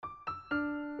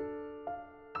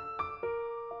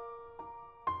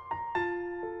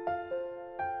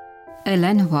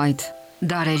Էլեն Ուայթ,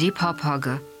 Դարերի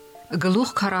Փափագը,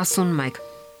 Գլուխ 41,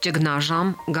 Ճգնաժամ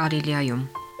Գալիլեայում։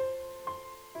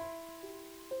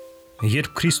 Երբ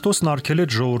Քրիստոսն արգել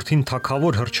էր ժողովրդին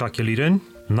թագավոր հռչակել իրեն,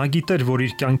 նա գիտեր, որ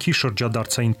իր կյանքի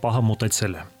շրջադարձային պահը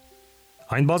մոտեցել է։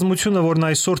 Այն բազմությունը, որն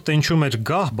այսօր տենչում էր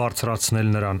գահ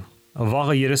բարձրացնել նրան,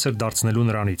 վաղը երես էր դարձնելու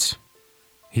նրանից։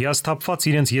 Հիասթափված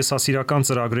իրենց եսասիրական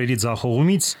ծրագրերի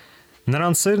ձախողումից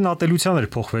նրանց սերն ատելության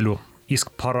էր փոխվելու,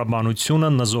 իսկ փառաբանությունը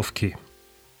նզովքի։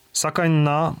 Սակայն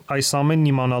նա, այս ամենն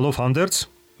իմանալով հանդերձ,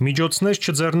 միջոցներ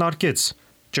չձեռնարկեց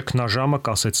ճգնաժամը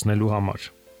կասեցնելու համար։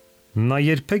 Նա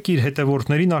երբեք իր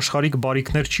հետևորդներին աշխարհիկ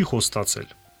բարիքներ չի խոստացել։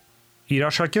 Իր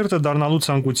աշակերտը դառնալու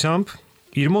ցանկությամբ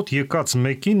իր մոտ եկած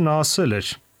մեկին նա ասել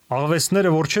էր.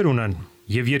 «Աղվեսները որջեր ունեն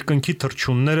եւ երկնքի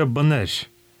թռչունները բներ,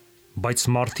 բայց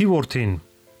մարդի որդին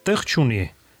տեղ չունի,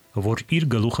 որ իր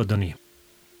գլուխը դնի»։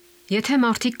 Եթե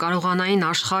մարդիկ կարողանային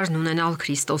աշխարհն ունենալ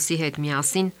Քրիստոսի հետ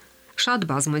միասին, շատ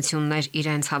բազմություններ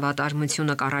իրենց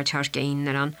հավատարմությունը կառաջարկեին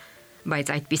նրան,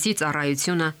 բայց այդպիսի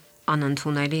ծառայությունը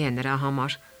անընդունելի է նրա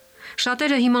համար։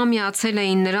 Շատերը հիմա միացել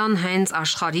էին նրան հենց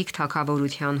աշխարհիկ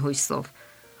թագավորության հույսով։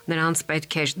 Նրանց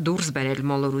պետք էր դուրս բերել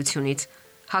մոլորությունից։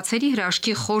 Հացերի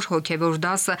հրաշքի խոր հոգևոր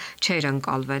դասը չէր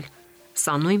ընկալվել։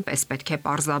 Սա նույնպես պետք է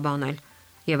պարզաբանել,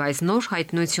 եւ այս նոր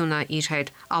հայտնությունը իր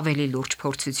հետ ավելի լուրջ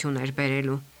փորձություն էր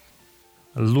բերելու։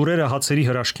 Լուրերը հացերի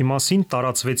հրաշքի մասին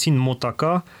տարածվեցին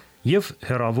մոտակա եւ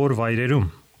հեռավոր վայրերում,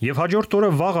 եւ հաջորդ օրը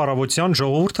վաղ առավոտյան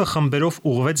ժողովուրդը խմբերով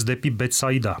ուղղվեց դեպի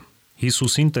Բեթսայիդա,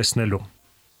 Հիսուսին տեսնելու։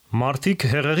 Մարդիկ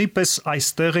հեղեղի պես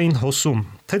այստեղ էին հոսում,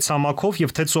 թե ցամաքով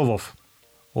եւ թե ծովով։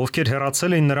 Ովքեր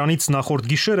հեռացել էին նրանից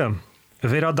նախորդ գիշերը,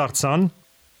 վերադարձան,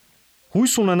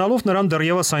 հույս ունենալով նրան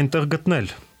դեռևս այնտեղ գտնել,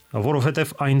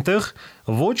 որովհետև այնտեղ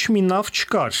ոչ մի նավ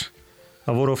չկար,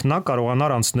 որով նա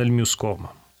կարողանար անցնել մյուս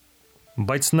կողմը։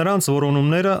 Բայց նրանց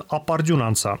որոնումները ապարդյուն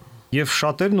անցան, եւ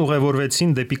շատերն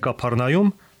ուղևորվեցին դեպի Կափառնայում,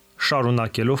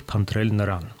 շարունակելով փնտրել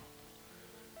նրան։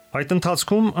 Այդ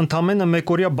ընթացքում ընդամենը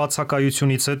մեկօրյա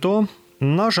բացակայությունից հետո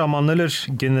նա ժամանել էր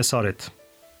Գենեսարեթ։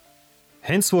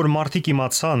 Հենց որ մարդիկ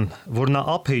իմացան, որ նա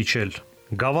ափ է իջել,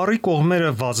 գավառի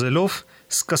կողմերը վազելով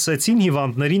սկսեցին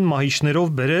հիվանդներին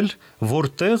մահիճներով բերել,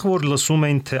 որտեղ որ լսում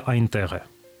էին, թե այնտեղ է։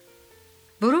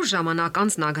 Որոշ ժամանակ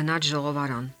անց նա գնաց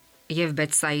ժողովարան, եւ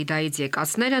Բեթսայիդայից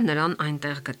եկածները նրան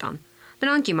այնտեղ գտան։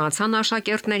 Նրանք իմացան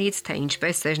աշակերտներից, թե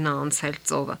ինչպես էր նա անցել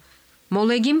ծովը։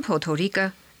 Մոլեգին փոթորիկը,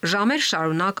 ժամեր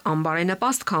շարունակ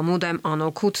անբարենպաստ քամուդեմ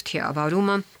անօգուտ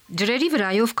թիավարումը, ջրերի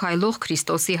վրայով քայլող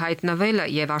Քրիստոսի հայտնվելը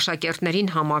եւ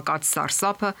աշակերտներին համակած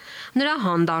սարսափը, նրա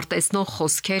հանդարտեցնող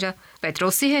խոսքերը,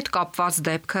 Պետրոսի հետ կապված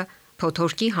դեպքը,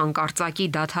 փոթորկի հանկարծակի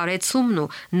դադարեցումն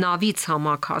ու նավի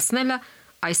ցամաք հասնելը,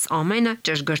 այս ամենը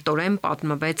ճշգրտորեն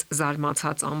պատմվեց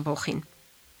զարմացած ամբոխին։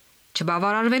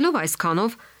 Չբավարարվելով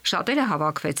այսքանով, շատերը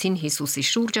հավաքվեցին Հիսուսի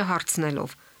շուրջը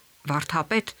հարցնելով.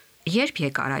 «Վարդապետ, երբ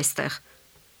եկար այստեղ»։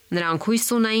 Նրանք հույս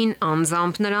ունեին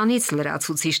անձամբ նրանից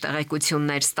լրացուցիչ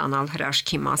տեղեկություններ ստանալ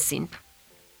հրաշքի մասին։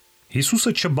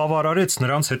 Հիսուսը չբավարարեց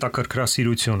նրանց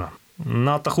հետաքրքրասիրությունը։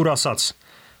 Նա տխուր ասաց.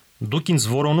 «Դուք ինձ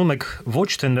որոնում եք ոչ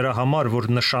թե նրա համար, որ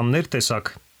նշաններ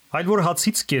տեսաք, այլ որ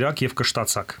հացից կերաք եւ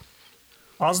կշտացաք։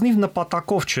 Ազնիվ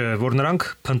նպատակով չէ, որ նրանք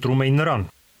փնտրում էին նրան,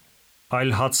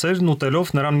 այլ հացերն ուտելով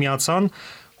նրան միացան,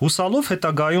 հուսալով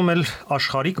հետագայում էլ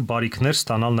աշխարհիկ բարիքներ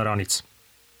ստանալ նրանից»։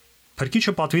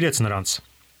 Փրկիչը պատվիրեց նրանց.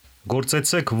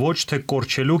 «Գործեցեք ոչ թե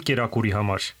կորչելու կերակուրի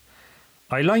համար,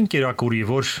 այլ այն կերակուրի,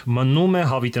 որ մնում է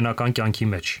հավիտենական կյանքի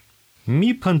մեջ։ Մի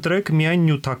փնտրեք միայն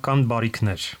նյութական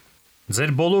բարիքներ։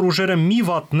 Ձեր բոլոր ուժերը մի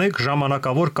վատնեք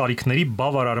ժամանակավոր կարիքների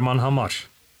բավարարման համար,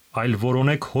 այլ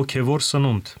որոնեք հոգևոր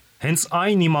սնունդ, հենց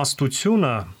այն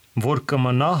իմաստությունը, որ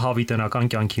կմնա հավիտենական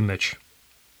կյանքի մեջ։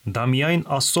 Դա միայն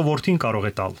Աստծո որդին կարող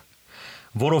է տալ,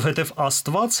 որովհետև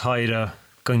Աստված Հայրը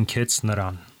կնքեց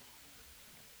նրան»։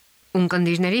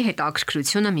 Ունկնդիրների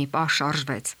հետաքրքրությունը մի պահ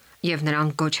շարժվեց, եւ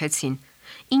նրանք գոչեցին.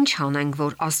 «Ինչ անենք,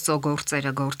 որ Աստծո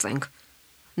գործերը գործենք»։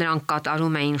 Նրանք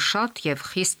կատարում էին շատ եւ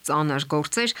խիստ ծանր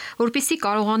գործեր, որpիսի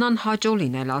կարողանան հաճո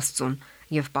լինել Աստծուն,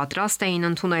 եւ պատրաստ էին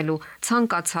ընդունելու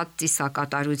ցանկացած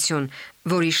ծիսակատարություն,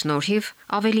 որի շնորհիվ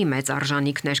ավելի մեծ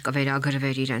արժանինքներ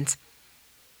կվերագրվեր իրենց։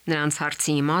 Նրանց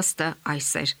հարցի իմաստը այս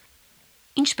էր.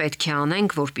 «Ինչ պետք է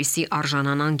անենք, որpիսի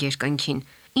արժանանանք երկնքին,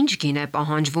 ինչ գին է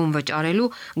պահանջվում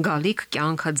վճարելու գալիք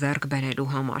կյանքը ձեռք բերելու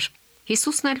համար»։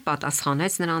 Հիսուսն էլ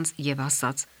պատասխանեց նրանց եւ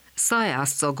ասաց. «Սա է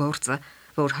Աստծո գործը,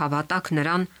 որ հավատաք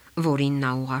նրան, որին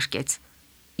նա ուղարկեց»։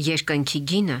 Երկնքի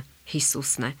գինը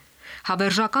Հիսուսն է։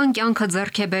 Հավերժական կյանքը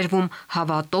ձեռք է բերվում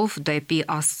հավատով դեպի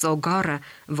Աստծո գառը,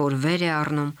 որ վեր է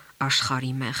առնում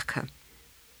աշխարհի մեղքը։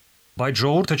 Բայց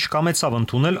ժողովուրդը չկամեցավ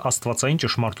ընդունել աստվածային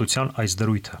ճշմարտության այս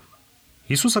դրույթը։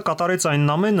 Հիսուսը կատարեց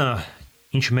այն ամենը,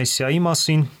 ինչ Մեսիայի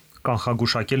մասին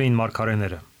կանխագուշակել էին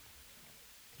մարգարեները։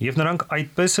 Եվ նրանք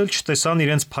այդպես էլ չտեսան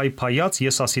իրենց փայփայած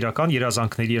եսասիրական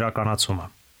երազանքների իրականացումը։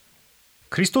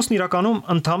 Քրիստոսն իրականում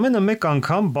ընդամենը մեկ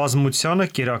անգամ բազմությանը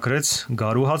կերակրեց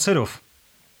գարու հացերով,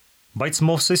 բայց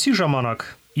Մովսեսի ժամանակ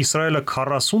Իսրայելը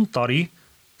 40 տարի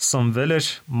սնվել էր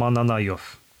մանանայով,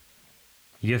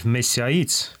 եւ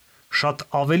Մեսիայից շատ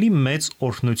ավելի մեծ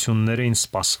օրհնություններ էին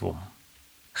սպասվում։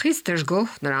 Խիստ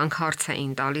դժգոհ նրանք հարց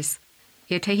էին տալիս.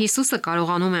 Եթե Հիսուսը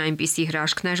կարողանում է այնպիսի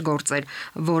հրաշքներ գործել,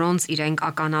 որոնց իրենք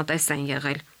ականատես են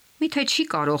եղել, միթե չի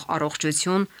կարող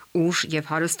առողջություն, ուժ եւ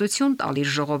հարստություն տալ իր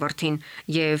ժողովրդին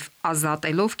եւ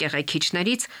ազատելով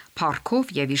կեղեքիչներից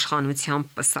փառքով եւ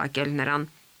իշխանությամբ պսակել նրան։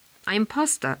 Այն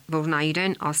փաստը, որ նա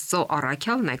իրեն Աստծո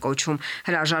առաքյալն է կոչում,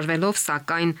 հրաժարվելով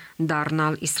սակայն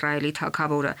դառնալ Իսրայելի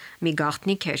թագավորը, մի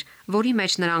գաղտնիք էր, որի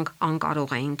մեջ նրանք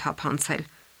անկարող էին թափանցել։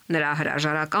 Նրա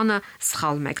հրաժարականը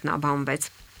սխալ մեկնաբանվեց։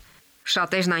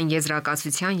 Շատերն այն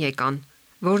եզրակացության եկան,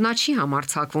 որ նա չի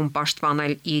համարձակվում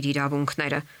պաշտպանել իր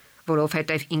իրավունքները,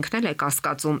 որովհետև ինքն էլ է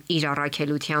կասկածում իր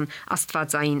առաքելության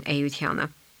աստվածային էությանը։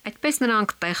 Այդպես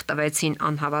նրանք տեղ տվեցին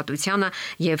անհավատությանը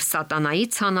եւ սատանայի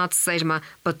ցանած սերմը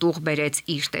պտուղ բերեց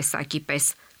իր տեսակի պես,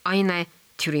 այն է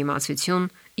թյուրիմացություն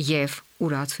եւ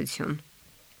ուրացություն։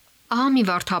 Ահա մի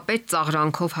վարդապետ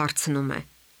ծաղրանքով հարցնում է.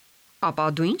 ապա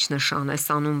դու ինչ նշան ես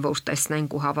անում, որ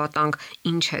տեսնենք ու հավատանք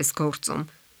ինչ ես գործում։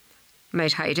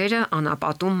 Մեր հայրերը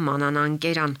անապատում մանանան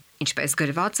կերան, ինչպես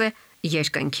գրված է,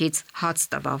 երկնքից հաց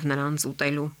տվավ նրանց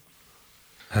ուտելու։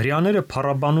 Հրեաները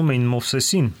փառաբանում էին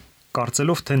Մովսեսին,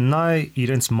 կարծելով, թե նա է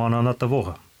իրենց մանանա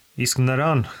տվողը, իսկ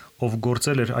նրան, ով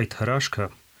գործել էր այդ հրաշքը,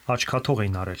 աչքաթող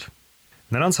էին արել։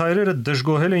 Նրանց հայրերը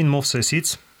դժգոհել էին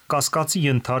Մովսեսից, կասկածի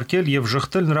ենթարկել եւ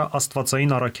ժխտել նրա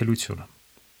աստվածային առաքելությունը։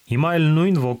 Հիմա էլ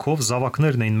նույն ոգով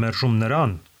զավակներն էին մերժում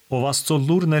նրան, ով Աստծո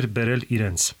լուրն էր բերել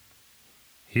իրենց։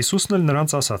 Հիսուսն էլ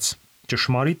նրանց ասաց.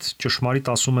 «Ճշմարիտ, ճշմարիտ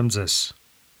ասում եմ ձեզ,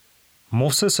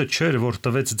 Մովսեսը չէր, որ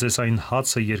տվեց ձեզ այն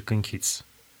հացը երկնքից։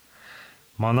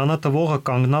 Մանանա տվողը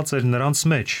կանգնած էր նրանց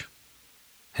մեջ։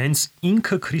 Հենց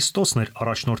ինքը Քրիստոսն էր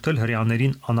առաջնորդել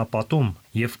հրեաներին անապատում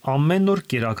եւ ամեն օր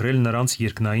կերակրել նրանց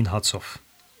երկնային հացով։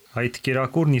 Այդ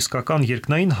կերակուրն իսկական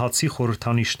երկնային հացի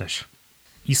խորհրդանիշն էր։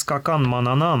 Իսկական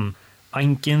մանանան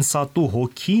այն կենսատու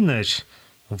հոգին էր,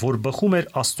 որ բխում էր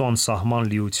Աստծո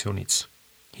անսահման լիությունից։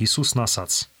 Հիսուսն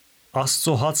ասաց.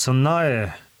 Աստծո հացը նա է,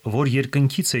 որ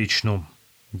երկնքից է իջնում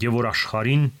եւ որ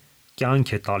աշխարհին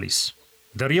կյանք է տալիս։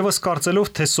 Դեռևս կարծելով,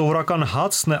 թե սովորական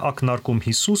հացն է ակնարկում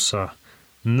Հիսուսը,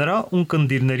 նրա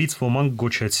ունկնդիրներից ոմանք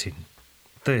գոչեցին.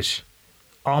 Տեր,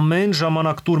 ամեն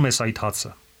ժամանակ տուր մեզ այդ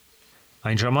հացը։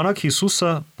 Այն ժամանակ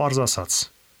Հիսուսը պարզ ասաց.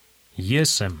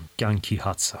 Ես եմ կյանքի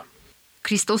հացը։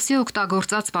 Քրիստոսի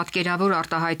օգտագործած պատկերավոր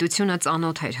արտահայտությունը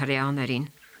ծանոթ էր հրեաներին։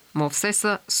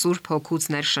 Մովսեսը Սուրբ Հոգուց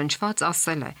ներշնչված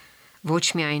ասել է. ոչ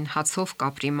միայն հացով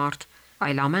կապրի մարդ,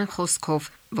 այլ ամեն խոսքով,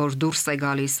 որ դուրս է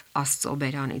գալիս Աստծո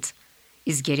բերանից։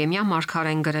 Իսկ Երեմիա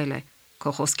մարգարեն գրել է.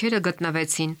 քո խոսքերը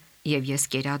գտնվեցին եւ ես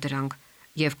կերա դրանք,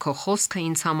 եւ քո խոսքը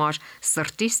ինձ համար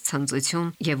սրտիս ցնծություն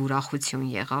եւ ուրախություն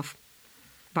եղավ։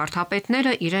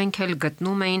 Վարդապետները իրենք էլ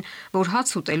գտնում էին, որ հաց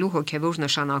ուտելու հոգևոր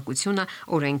նշանակությունը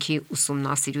օրենքի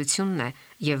ուսումնասիրությունն է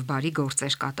եւ բարի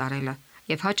գործեր կատարելը,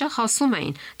 եւ հաճախ ասում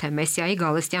էին, թե Մեսիայի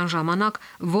գալստյան ժամանակ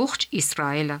ողջ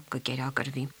Իսրայելը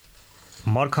կկերակրվի։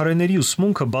 Մարգարեների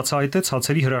ուսմունքը բացահայտեց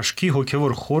հացերի հրաշքի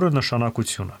հոգևոր խորը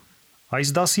նշանակությունը։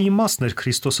 Այս դասի իմաստն էր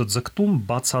Քրիստոսը ձգտում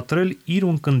բացատրել իր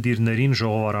ունկնդիրներին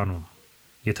ժողովարանում։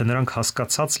 Եթե նրանք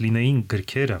հասկացած լինեին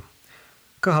գրքերը,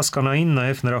 կհասկանային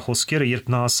նաև նրա խոսքերը,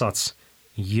 երբ նա ասաց.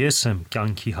 Ես եմ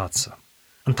կյանքի հացը։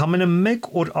 Ընդամենը մեկ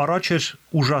օր առաջ էր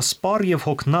ուժասպառ եւ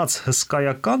հոգնած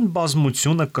հսկայական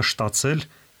բազմությունը կշտացել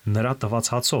նրա տված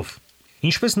հացով։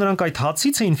 Ինչպես նրանք այդ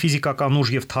հացից էին ֆիզիկական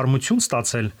ուժ եւ թարմություն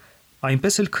ստացել,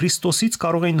 այնպես էլ Քրիստոսից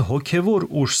կարող էին հոգևոր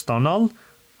ուժ ստանալ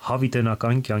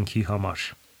հավիտենական կյանքի համար։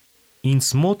 Ինձ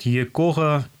մոտ եկողը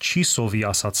չի սովի,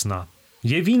 ասաց նա,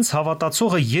 եւ ինձ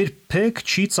հավատացողը երբեք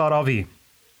չի ծարավի,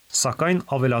 սակայն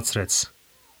ավելացրեց.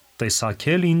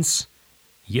 տեսակել ինձ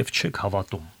եւ չեք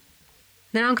հավատում։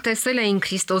 Նրանք տեսել էին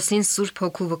Քրիստոսին Սուրբ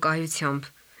Հոգու վկայությամբ,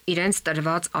 իրենց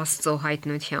տրված Աստծո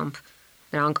հայտնությամբ։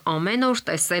 Նրանք ամեն օր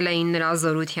տեսել էին նրա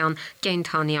զորության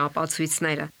կենդանի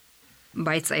ապացույցները,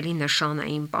 բայց ելի նշան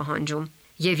էին պահանջում։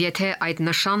 Եվ եթե այդ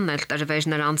նշանն էլ տրվեր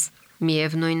նրանց,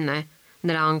 միևնույնն է,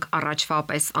 նրանք առաջվա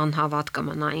պես անհավատ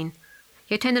կմնային։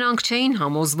 Եթե նրանք չէին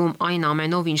համոզվում այն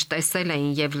ամենով, ինչ տեսել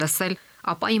էին եւ լսել,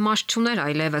 ապա իմաստ չուներ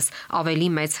այլևս ավելի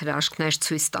մեծ հրաշքներ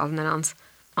ցույց տալ նրանց։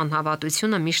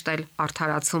 Անհավատությունը միշտ էլ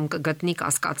արդարացում կգտնի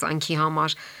կասկածանքի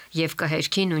համար եւ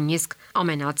կհերքի նույնիսկ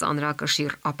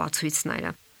ամենածանրակշիռ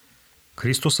ապացույցները։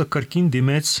 Քրիստոսը կրկին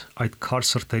դիմեց այդ քար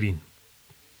սրտերին,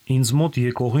 Ինձ մոտ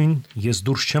եկողին ես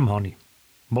դուրս չեմ հանի։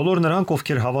 Բոլոր նրանք,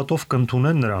 ովքեր հավատով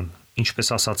կընդունեն նրան, ինչպես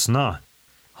ասաց նա,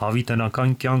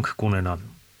 հավիտենական կյանք կունենան։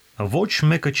 Ոչ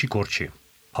մեկը չի կորչի։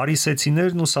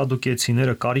 Փարիսեցիներն ու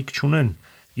սադուկեցիները կարիք չունեն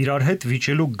իրար հետ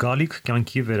վիճելու գալիք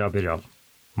կյանքի վերաբերյալ։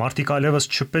 Մարդիկ այլևս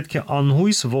չպետք է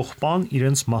անհույս ողբան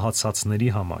իրենց մահացածների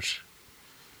համար։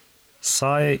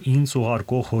 Սա է ինձ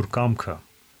ուղարկող հոր կամքը,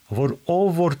 որ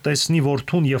ով որ տեսնի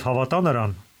որդուն եւ հավատա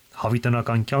նրան,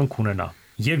 հավիտենական կյանք ունենա,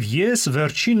 եւ ես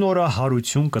վերջին օրը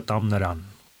հարություն կտամ նրան։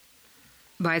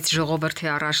 Բայց ժողովրդի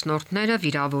առաջնորդները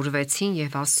վիրավորվեցին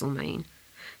եւ ասում էին.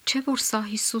 Չէ՞ որ սա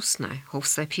Հիսուսն է,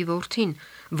 Հովսեփի որդին,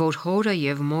 որ հորը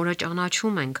եւ մորը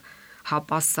ճանաչում ենք,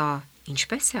 հապա սա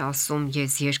ինչպես է ասում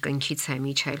ես երկնքից եմ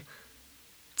իջել։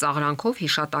 Ծաղրանքով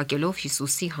հիշատակելով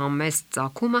Հիսուսի համեստ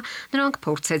ծագումը, նրանք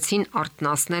փորձեցին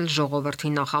արթնացնել ժողովրդի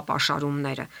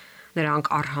նախապաշարումները։ Նրանք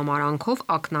արհամարանքով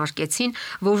ակնարկեցին,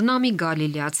 որ նա մի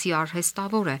գալիլեացի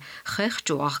արհեստավոր է,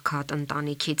 խեղճ ու աղքատ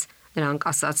ընտանիքից։ Նրանք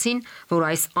ասացին, որ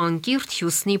այս անկիրթ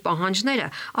հյուսնի պահանջները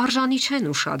արժանի չեն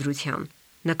ուշադրության։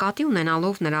 Նկատի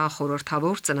ունենալով նրա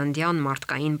խորհրդավոր ծննդյան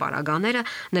մարդկային պարագաները,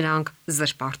 նրանք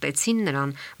զրպարտեցին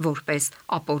նրան որպես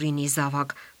ապօրինի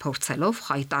զավակ, փորձելով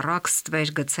խայտառակ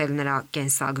ստվեր գցել նրա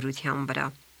կենսագրության վրա։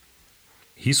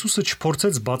 Հիսուսը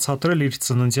չփորձեց բացատրել իր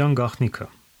ծննդյան գաղտնիքը։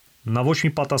 Նա ոչ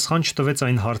մի պատասխան չտվեց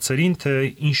այն հարցերին, թե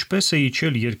ինչպես է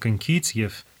իջել երկնքից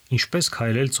եւ ինչպես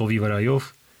քայլել ծովի վրայով։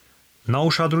 Նա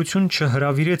ուշադրություն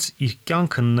չհրավիրեց իր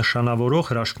կյանքը նշանավորող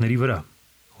հրաշքների վրա։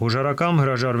 Հոժարակամ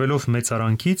հրաժարվելով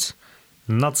մեծարանքից,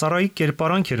 նա ծառայի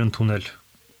կերպարանք էր ընդունել,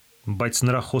 բայց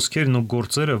նրա խոսքերն ու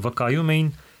գործերը վկայում էին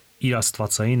իր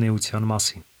աստվածային էության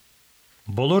մասին։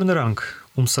 Բոլոր նրանք,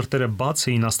 ում սրտերը բաց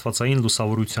էին աստվածային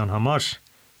լուսավորության համար,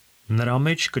 նրա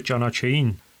մեջ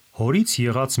կճանաչեին հորից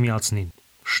եղած միածնին,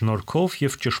 շնորհքով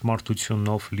եւ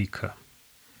ճշմարտությունով լիքը։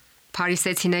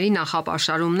 Փարիսեցիների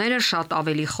նախապաշարումները շատ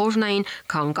ավելի խորն էին,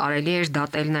 քան կարելի էր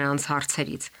դատել նրանց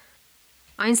հարցերից։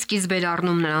 Այն սկիզբ էր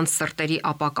առնում նրանց սրտերի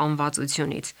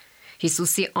ապականվածությունից։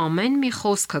 Հիսուսի ամեն մի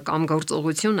խոսքը կամ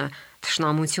գործողությունը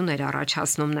թշնամություն էր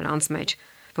առաջացնում նրանց մեջ,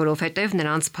 որովհետև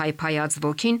նրանց փայփայած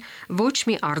ոգին ոչ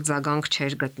մի արձագանք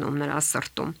չէր գտնում նրա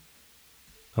սրտում։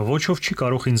 Ոչով չի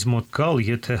կարող ինձ մոտ գալ,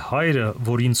 եթե հայրը,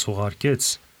 որ ինձ ուղարկեց,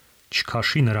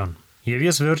 չքաշի նրան, եւ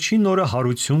ես վերջին օրը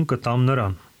հարություն կտամ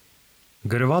նրան։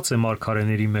 Գրված է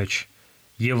մարգարեների մեջ,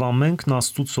 եւ ամենքն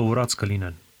Աստծուց սովորած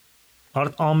կլինեն։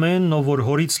 Արդ ամենն, ով որ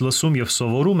հորից լսում եւ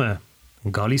սովորում է,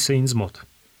 գալիս է ինձ մոտ։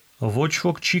 Ոչ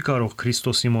ոք չի կարող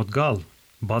Քրիստոսի մոտ գալ,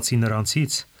 բացի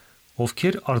նրանցից,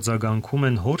 ովքեր արձագանքում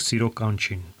են հոր սիրո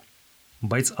կանչին։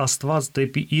 Բայց Աստված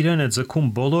դեպի իրեն է ձգում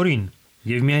բոլորին,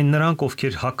 եւ միայն նրանք,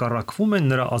 ովքեր հակառակվում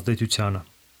են նրա ազդեցությանը,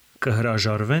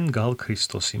 կհրաժարվեն գալ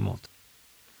Քրիստոսի մոտ։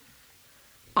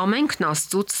 Ամենքն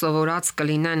Աստծուց սովորած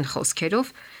կլինեն խոսքերով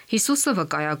Հիսուսը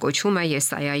վկայակոչում է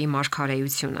Եսայայի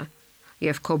մարգարեությունը։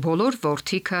 Եվ քո բոլոր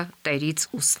որդիքը Տերից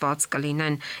ուսված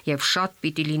կլինեն, եւ շատ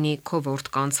պիտի լինի քո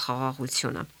որդկանց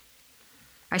խաղաղությունը։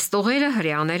 Այս տողերը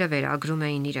հրեաները վերագրում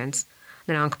էին իրենց։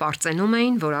 Նրանք պարծենում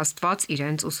էին, որ Աստված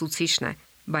իրենց ուսուցիչն է,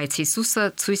 բայց Հիսուսը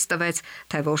ցույց տվեց,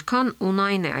 թե որքան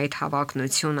ունայն է այդ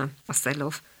հավակնությունը,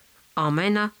 ասելով.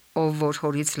 Ամենը, ով որ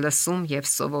հորից լսում եւ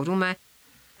սովորում է,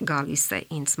 գալիս է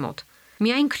ինձ մոտ։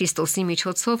 Միայն Քրիստոսի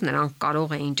միջոցով նրանք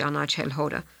կարող էին ճանաչել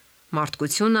հորը։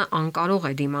 Մարդկությունը անկարող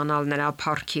է դիմանալ նրա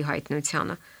փառքի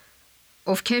հայտնությանը։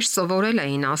 Ովքեր սովորել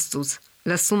էին Աստծուց,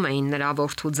 լսում էին նրա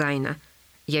որդու ձայնը,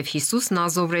 եւ Հիսուսն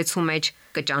ազովրեցու մեջ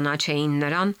կճանաչեին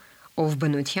նրան, ով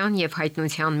բնության եւ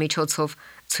հայտնության միջոցով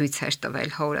ցույց էր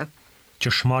տվել հորը։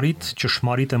 Ճշմարիտ,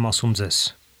 ճշմարիտ եմ ասում ձեզ,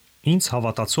 ինձ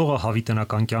հավատացողը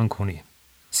հավիտենական կյանք ունի։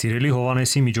 Սիրելի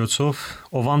Հովհաննեսի միջոցով,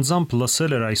 ով անձամբ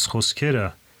լսել էր այս խոսքերը,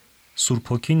 Սուրբ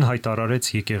Հոգին հայտարարեց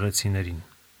եկեղեցիներին։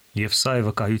 Եվ սա է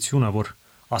վկայությունը, որ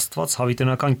Աստված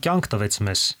հավիտենական կյանք տվեց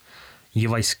մեզ,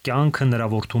 եւ այս կյանքը նրա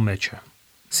որդու մեջ է։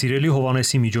 Սիրելի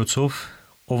Հովհաննեսի միջոցով,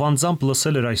 ով անձամբ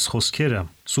լսել էր այս խոսքերը,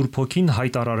 Սուրբ Հոգին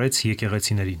հայտարարեց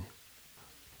եկեղեցիներին։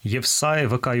 Եվ սա է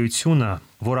վկայությունը,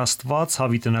 որ Աստված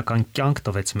հավիտենական կյանք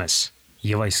տվեց մեզ,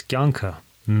 եւ այս կյանքը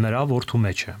նրա որդու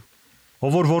մեջ է։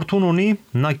 Ով որ որդուն ունի,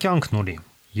 նա կյանքն ունի,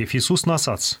 եւ Հիսուսն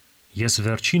ասաց. Ես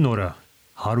վերջին օրը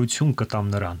հարություն կտամ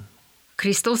նրան։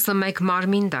 Քրիստոսը մեկ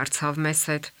մարմին դարձավ մեզ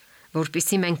հետ,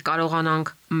 որպիսի մենք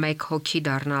կարողանանք մեկ հոգի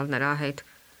դառնալ նրա հետ։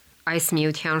 Այս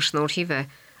միության շնորհիվ է,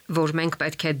 որ մենք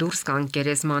պետք է դուրս գանք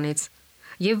գերեզմանից,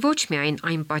 եւ ոչ միայն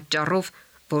այն պատճառով,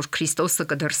 որ Քրիստոսը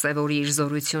կդրսևորի իր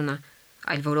զորությունը,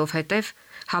 այլ որովհետև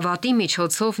հավատի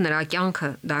միջոցով նրա կյանքը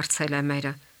դարձել է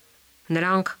մերը։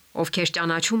 Նրանք, ովքեր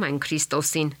ճանաչում են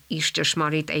Քրիստոսին իր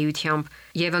ճշմարիտ էությամբ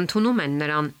եւ ընդունում են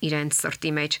նրան իրենց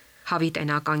սրտի մեջ,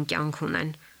 հավիտենական կյանք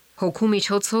ունեն։ Հոգու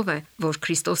միջոցով է, որ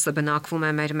Քրիստոսը բնակվում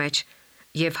է մեր մեջ,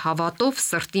 եւ հավատով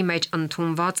սրտի մեջ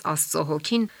ընդունված Աստծո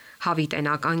հոգին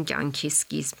հավիտենական կյանքի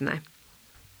սկիզբն է։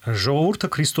 Ժողովուրդը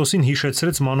Քրիստոսին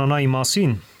հիշեցրեց մանանայի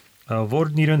մասին,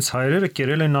 որն իրենց հայրերը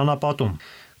կերել են անապատում։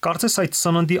 Կարծես այդ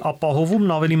սննդի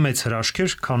ապահովումն ավելի մեծ հրաշք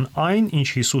էր, քան այն, ինչ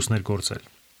Հիսուսն էր գործել։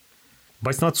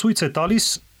 Բայց նա ցույց է տալիս,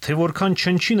 թե որքան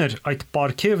չնչին էր այդ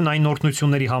պարգևն այն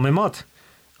օրհնությունների համեմատ,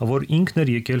 որ ինքն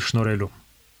էր եկել շնորհելու։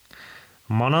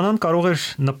 Մանանան կարող էր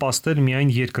նպաստել միայն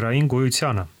երկրային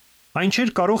գոյությանը։ Այն չէր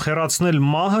կարող հեռացնել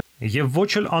մահը եւ ոչ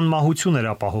էլ անմահություն էր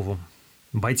ապահովում,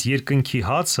 բայց երկնքի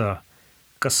հացը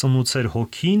կսնուցեր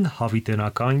հոգին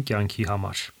հավիտենական կյանքի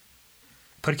համար։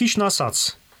 Փրկիչն ասաց.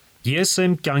 Ես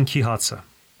եմ կյանքի հացը։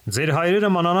 Ձեր հայրերը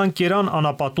մանանան կերան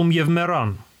անապատում եւ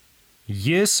մեռան։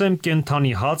 Ես եմ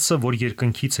կենթանի հացը, որ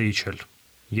երկնքից է իջել։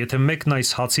 Եթե մեկն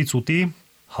այս հացից ուտի,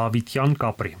 հավիտյան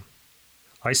կապրի։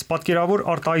 Այս պատկերավոր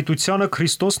արտահայտությանը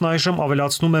Քրիստոսն այժմ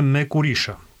ավելացնում է մեկ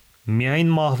ուրիշը։ Միայն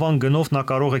մահվան գնով նա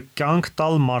կարող է կյանք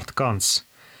տալ մարդկանց։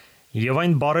 Եվ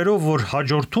այն բառերով, որ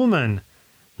հաջորդում են,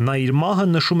 նա իր մահը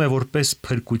նշում է որպես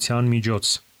փրկության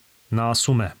միջոց։ Նա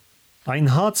ասում է. Այն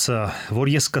հացը,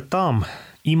 որ ես կտամ,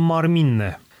 իմ մարմինն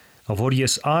է, որ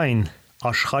ես այն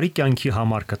աշխարհի կյանքի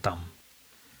համար կտամ։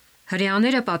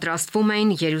 Հրեաները պատրաստվում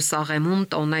էին Երուսաղեմում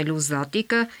տոնելու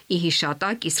զատիկը ի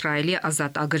հիշատակ Իսրայելի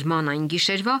ազատագրման այն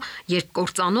գիշերվա, երբ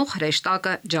կործանող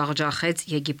հրեշտակը ջախջախեց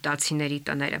եգիպտացիների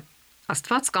տները։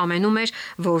 Աստված կամենում էր,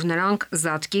 որ նրանք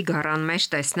զատկի գառան մեջ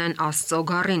տեսնեն Աստծո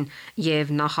գառին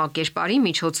եւ նախակերպարի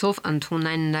միջոցով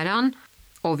ընդունեն նրան,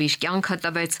 ով իր կյանքը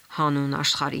տվեց հանուն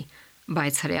աշխարհի։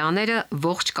 Բայց հրեաները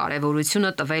ողջ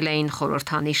կարևորությունը տվել էին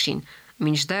խորհրդանիշին,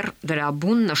 մինչդեռ դրա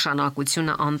բուն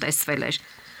նշանակությունը անտեսվել էր։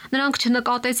 Նրանք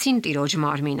չնկատեցին Տիրոջ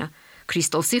մարմինը։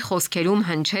 Քրիստոսի խոսքերում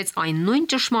հնչեց այն նույն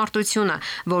ճշմարտությունը,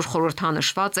 որ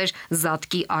խորհրդանշված էր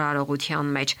զատկի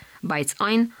արարողության մեջ, բայց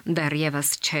այն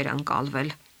դեռևս չէր ընկալվել։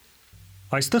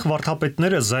 Այստեղ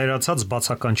վարդապետները զայրացած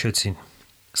բացականչեցին.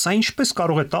 Սա ինչպես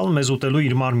կարող է տալ մեզ ուտելու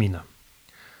իր մարմինը։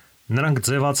 Նրանք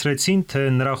ձևացրեցին, թե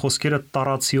նրա խոսքերը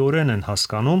տարածիորեն են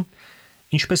հասկանում,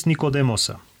 ինչպես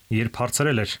Նիկոդեմոսը, երբ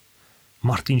հարցրել էր.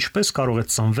 Մարդ ինչպես կարող է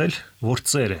ծնվել, որ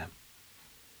ծեր է։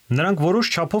 Նրանք որոշ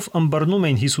չափով ըմբռնում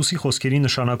էին Հիսուսի խոսքերի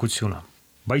նշանակությունը,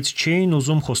 բայց չէին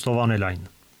ուզում խոստովանել այն։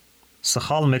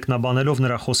 Սխալ մեկնաբանելով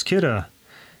նրա խոսքերը,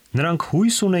 նրանք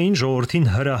հույս ունեին ժողովրդին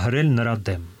հրահրել նրա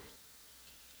դեմ։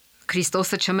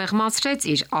 Քրիստոսը չմեղմացրեց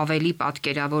իր ավելի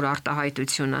պատկերավոր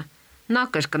արտահայտությունը։ Նա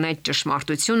կրկնեց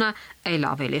ճշմարտությունը ել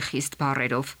ավելի խիստ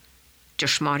բառերով։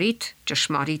 Ճշմարիտ,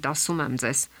 ճշմարիտ ասում եմ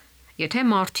ձեզ, եթե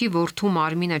մարդի որդու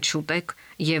մարմինը չուտեք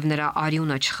եւ նրա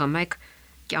արյունը չխմեք,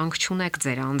 կյանք չունեք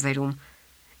ձեր անձերում։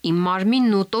 Իմ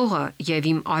մարմինն ուտողը եւ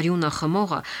իմ արյունը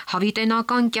խմողը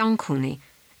հավիտենական կյանք ունի,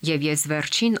 եւ ես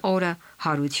վերջին օրը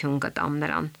հարություն կտամ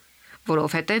նրան,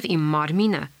 որովհետեւ իմ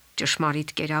մարմինը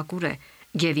ճշմարիտ կերակուր է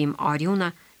եւ իմ արյունը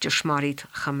ճշմարիտ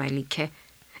խմելիք է։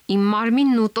 Իմ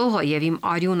մարմինն ուտողը եւ իմ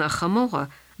արյունը խմողը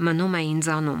մնում է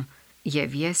ինձանում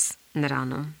եւ ես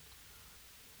նրանում։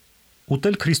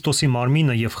 Ուտել Քրիստոսի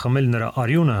մարմինը եւ խմել նրա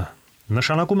արյունը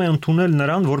նշանակում է ընդունել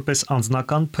նրան որպես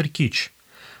անձնական փրկիչ,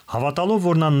 հավատալով,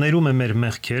 որ նա ներում է մեր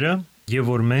մեղքերը եւ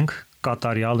որ մենք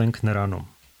կատարյալ ենք նրանում։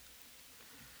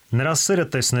 Նրա սերը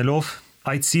տեսնելով,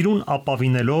 այդ սիրուն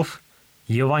ապավինելով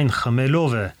եւ այն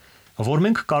խմելով է, որ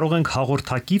մենք կարող ենք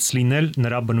հաղորդակից լինել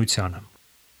նրա բնությանը։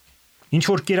 Ինչ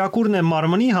որ կերակուրն է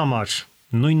մարմնի համար,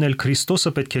 նույնն էլ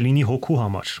Քրիստոսը պետք է լինի հոգու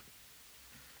համար։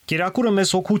 Կերակուրը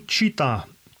մեզ հոգու չի տա,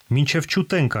 մինչև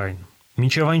չուտենք այն,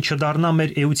 մինչև այն չդառնա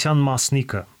մեր էության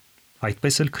մասնիկը։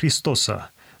 Այդպես էլ Քրիստոսը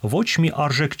ոչ մի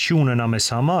արժեք չի ունենա մեզ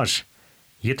համար,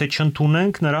 եթե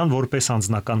չընդունենք նրան որպես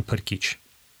անձնական փրկիչ։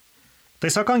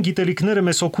 Տեսական գիտելիքները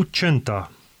մեզ օգուտ չեն տա։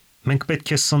 Մենք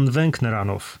պետք է սնվենք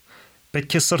նրանով։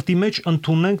 Պետք է սրտի մեջ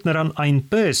ընդունենք նրան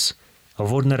այնպես,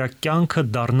 որ նրա կյանքը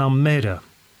դառնա մերը։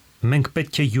 Մենք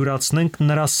պետք է յուրացնենք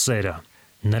նրա սերը,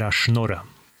 նրա շնորհը։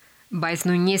 Բայց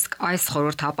նույնիսկ այս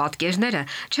խորհրդապատկերները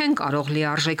չեն կարող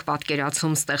լիարժեք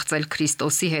պատկերացում ստեղծել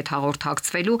Քրիստոսի հետ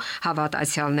հաղորդակցվելու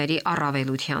հավատացյալների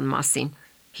առավելության մասին։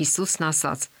 Հիսուսն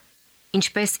ասաց.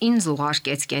 Ինչպես ինձ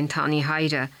ուղարկեց կենթանի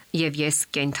հայրը, եւ ես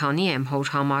կենթանի եմ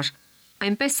հոր համար,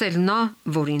 այնպես էլ նա,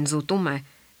 որ ինձ ուտում է,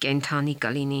 կենթանի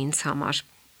կլինի ինձ համար։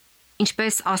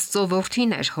 Ինչպես Աստծո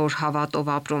որդին էր հոր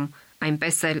հավատով ապրում,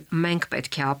 այնպես էլ մենք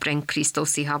պետք է ապրենք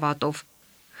Քրիստոսի հավատով։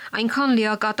 Այնքան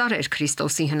լիակատար էր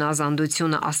Քրիստոսի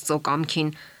հնազանդությունը Աստծո կամքին,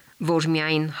 որ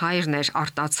միայն հայրն էր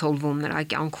արտացոլվում նրա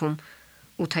կյանքում,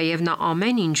 ու թեև նա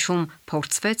ամեն ինչում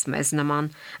փորձվեց մեզ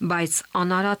նման, բայց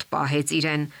անարատ պահեց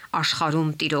իրեն աշխարհում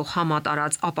տիրող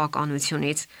համատարած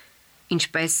ապականությունից,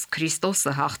 ինչպես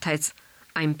Քրիստոսը հաղթեց,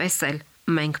 այնպես էլ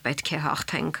մենք պետք է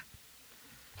հաղթենք։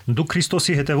 Դուք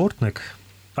Քրիստոսի հետևորդն եք,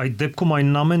 այդ դեպքում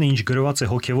այն ամենը, ինչ գրված է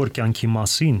հոգևոր կյանքի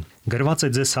մասին, գրված է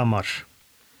ձեզ համար։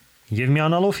 Եվ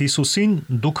միանալով Հիսուսին,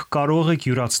 դուք կարող եք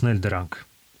յուրացնել դրանք։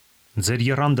 Ձեր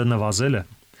եռանդը նվազելը,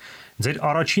 ձեր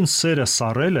առաջին սերը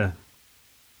սառելը,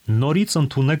 նորից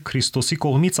ընդունեք Քրիստոսի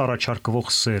կողմից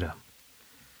առաջարկվող սերը։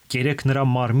 Կերեք նրա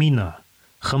մարմինը,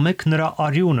 խմեք նրա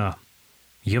արյունը,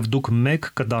 եւ դուք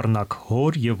մեկ կդառնաք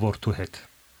հոր եւ որդու հետ։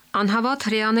 Անհավատ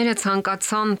հրեաները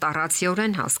ցանկացան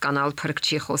տառացիորեն հասկանալ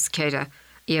փրկչի խոսքերը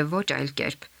եւ ոչ այլ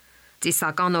կերպ։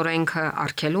 Ծիսական օրենքը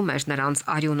արգելում էր նրանց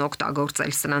արյուն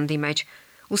օգտագործել սննդի մեջ,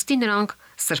 ուստի նրանք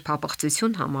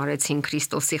սրբապղծություն համարեցին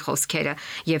Քրիստոսի խոսքերը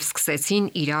եւ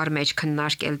սկսեցին իրար մեջ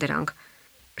քննարկել դրանք։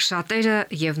 Շատերը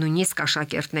եւ նույնիսկ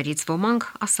աշակերտներից ոմանք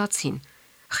ասացին.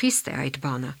 «Խիստ է այդ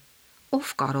բանը,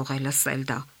 ով կարող է լսել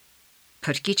դա»։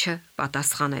 Փրկիչը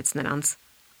պատասխանեց նրանց.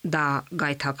 «Դա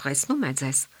գայթակղեցնում է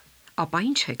ձեզ, ապա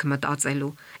ինչ եք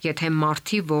մտածելու, եթե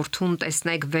մարդի որդուն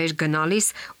տեսնեք վեր գնալիս,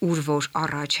 ուր որ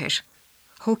առաջ էր։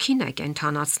 Հոգին է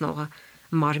կենդանացնողը,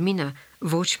 մարմինը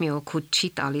ոչ մի օգուտ չի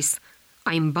տալիս։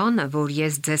 Այն բանը, որ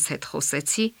ես ձեզ հետ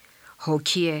խոսեցի,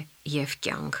 հոգի է եւ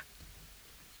կյանք»։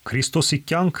 Քրիստոսի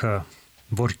կյանքը,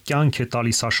 որ կյանք է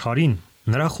տալիս աշխարհին,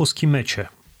 նրա խոսքի մեջ է։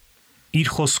 Իր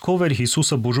խոսքով էր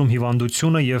Հիսուսը բուժում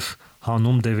հիվանդությունը եւ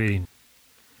հանում դևերին։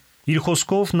 Իր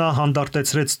խոսքով նա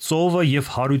հանդարտեցրեց ծովը եւ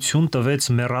հարություն տվեց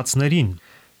մեռածներին,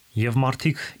 եւ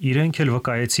մարդիկ իրենք էլ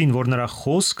վկայեցին, որ նրա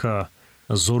խոսքը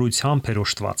զորությամբ էր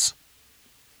օժտված։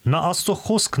 Նա Աստծո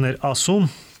խոսքն էր ասում,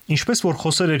 ինչպես որ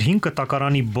խոսել էր 5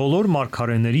 կտակարանի բոլոր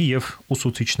մարգարեների եւ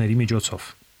ուսուցիչների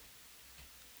միջոցով։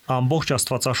 Ամբողջ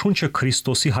Աստվածաշունչը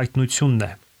Քրիստոսի հայտնությունն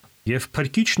է, եւ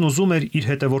Փրկիչն ուզում էր իր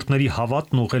հետևորդների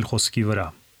հավատն ուղղել խոսքի վրա։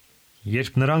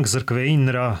 Երբ նրանք զրկվեին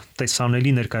նրա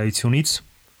տեսանելի ներկայությունից,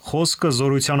 խոսքը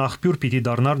զորության աղբյուր պիտի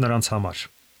դառնար նրանց համար։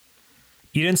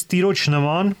 Իրենց Տիրոջ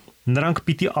նման նրանք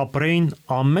պիտի ապրեին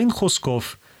ամեն խոսքով,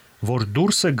 որ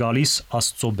դուրս է գալիս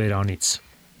Աստծո բերանից։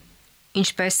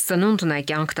 Ինչպես ծնունդն է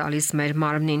կյանք տալիս մեր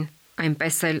մարմնին,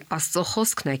 այնպես էլ Աստծո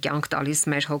խոսքն է կյանք տալիս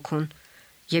մեր հոգուն,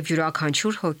 եւ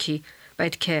յուրաքանչյուր հոգի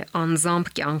պետք է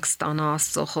անձամբ կյանք ստանա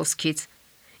Աստծո խոսքից։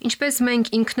 Ինչպես մենք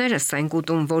ինքներս ենք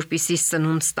ուտում, որպիսի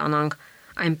սնունդ ստանանք,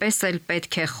 այնպես էլ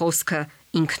պետք է խոսքը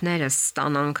ինքներս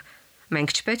ստանանք։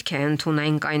 Մենք չպետք է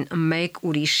ընդունենք այն մեկ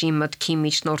ուրիշի մտքի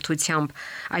միջնորդությամբ,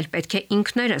 այլ պետք է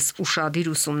ինքներս ուշադիր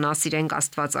ուսումնասիրենք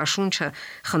Աստվածաշունչը,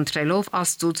 խնդրելով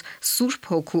Աստծուց Սուրբ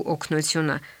Հոգու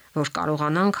օգնությունը, որ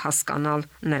կարողանանք հասկանալ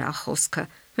նրա խոսքը։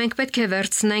 Մենք պետք է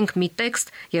վերցնենք մի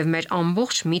տեքստ եւ մեր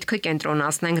ամբողջ միտքը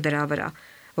կենտրոնացնենք դրա վրա,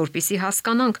 որպիսի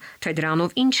հասկանանք, թե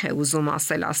դրանով ինչ է ուզում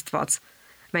ասել Աստված։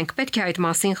 Մենք պետք է այդ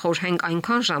մասին խորհենք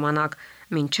այնքան ժամանակ,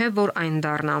 մինչև որ այն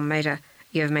դառնա մերը,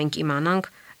 եւ մենք իմանանք,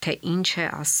 թե ինչ է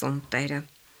ասում Տերը։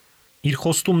 Իր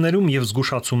խոստումներում եւ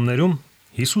զգուշացումներում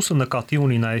Հիսուսը նկատի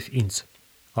ունի նաեւ ինձ։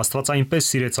 Աստված այնպես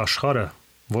սիրեց աշխարհը,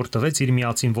 որ տվեց իր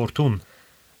միածին որդուն,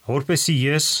 որպեսզի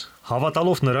ես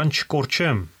հավատալով նրան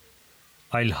չկորչեմ,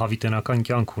 այլ հավիտենական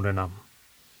կյանք ունենամ։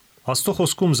 Աստծո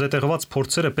խոսքում զետեղված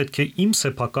փորձերը պետք է իմ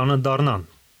սեփականը դառնան։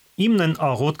 Իմն են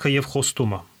աղոթքը եւ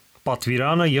խոստումը,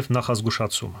 պատվիրանը եւ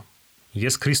նախազգուշացումը։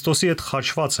 Ես Քրիստոսի հետ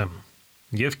խաչված եմ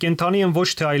եւ կենթանի եմ ոչ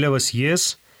թե այլևս ես,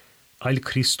 այլ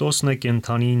Քրիստոսն է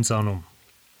կենթանի ինձանում։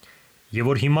 Եվ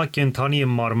որ հիմա կենթանի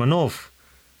եմ մարմնով,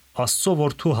 Աստծո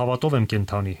որդու հավատով եմ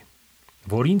կենթանի,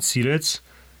 որ ինձ սիրեց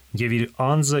եւ իր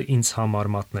անձը ինձ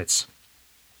համար մատնեց։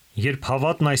 Երբ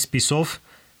հավատն այսպիսով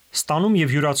ստանում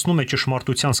եւ յուրացնում է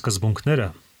ճշմարտության սկզբունքները,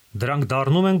 դրանք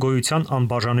դառնում են գոյության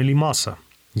անբաժանելի մասը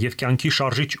եւ կյանքի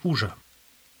շարժիչ ուժը։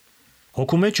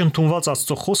 Հոգու մեջ ընդունված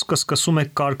Աստծո խոսքը սկսում է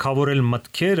կարգավորել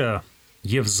մտքերը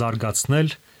եւ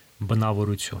զարգացնել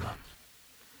բնավորությունը։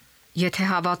 Եթե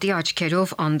հավատի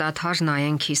աչքերով անդադար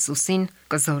նայենք Հիսուսին,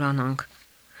 կզորանանք։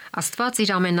 Աստված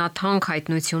իր ամենաթանկ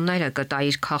հայտնությունները կտա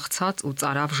իր քաղցած ու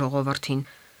ծարավ ժողովրդին։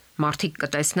 Մարդիկ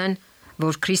կտեսնեն,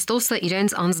 որ Քրիստոսը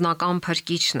իրենց անձնական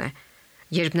փրկիչն է։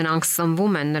 Երբ նրանք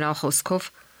սնվում են նրա խոսքով,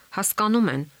 հասկանում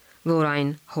են, որ այն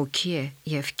հոգի է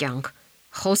եւ կյանք։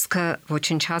 Խոսքը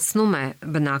ոչնչացնում է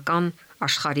բնական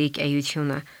աշխարհիկ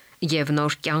էությունը եւ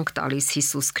նոր կյանք տալիս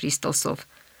Հիսուս Քրիստոսով։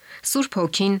 Սուրբ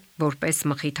Հոգին, որպես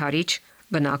մխիթարիչ,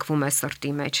 բնակվում է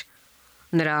սրտի մեջ։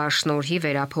 Նրա շնորհի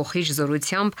վերափոխիչ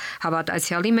զորությամբ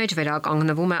հավատացյալի մեջ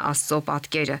վերականգնվում է Աստծո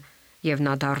պատկերը եւ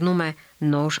նա դառնում է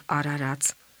նոր արարած։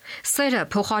 Սերը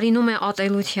փոխարինում է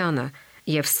ատելությանը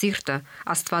եւ սիրտը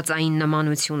աստվածային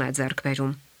նմանություն է ձեռք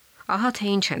բերում։ Ահա թե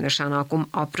ինչ է նշանակում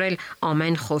ապրել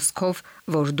ամեն խոսքով,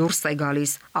 որ դուրս է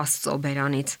գալիս Աստծո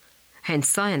բերանից։ Հենց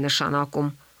սա է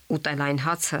նշանակում ուտել այն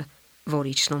հացը, որ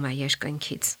իջնում է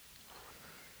երկնքից։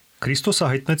 Քրիստոսը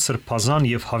հայտնեց սրբազան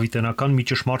եւ հավիտենական մի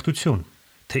ճշմարտություն,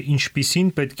 թե ինչպիսին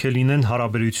պետք է լինեն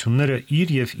հարաբերությունները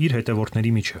իր եւ իր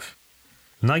հետևորդների միջև։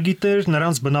 Նա գիտեր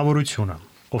նրանց բնավորությունը,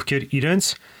 ովքեր իրենց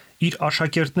իր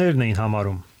աշակերտներն էին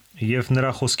համարում, եւ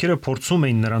նրա խոսքերը փորձում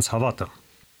էին նրանց հավատը։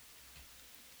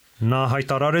 Նա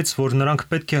հայտարարեց, որ նրանք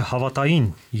պետք է հավատային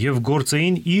եւ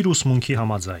գործեին իր ուսմունքի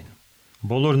համաձայն։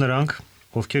 Բոլոր նրանք,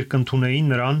 ովքեր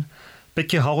կընդունեին նրան,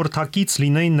 պետք է հաղորդակից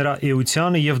լինեին նրա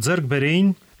էությանը եւ ձեռք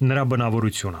բերեին նրա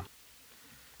բնավորությունը։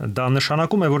 Դա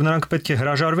նշանակում է, որ նրանք պետք է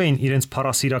հրաժարվեին իրենց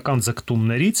փառասիրական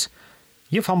ձգտումներից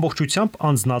եւ ամբողջությամբ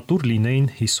անձնատուր լինեին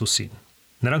Հիսուսին։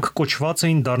 Նրանք կոչված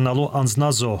էին դառնալու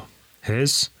անձնազոհ,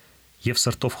 հես եւ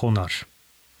սրտով խոնարհ։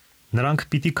 Նրանք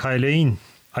պիտի քայլեին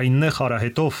այն նեղ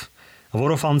արահետով,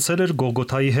 որով անցել էր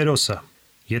Գողգոթայի հերոսը,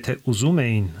 եթե ուզում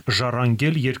էին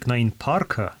ժառանգել երկնային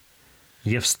փառքը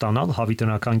եւ ստանալ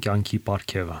հավիտենական կյանքի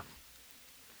պարգևը։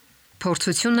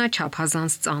 Փորձությունը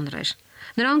չափազանց ծանր էր։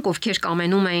 Նրանք, ովքեր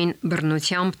կամենում էին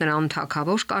բռնությամբ նրան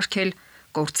թագավոր կարգել,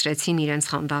 կորցրեցին իրենց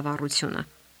խանդավառությունը։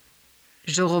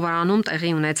 Ժողովարանում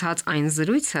տեղի ունեցած այն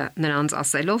զրույցը նրանց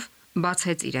ասելով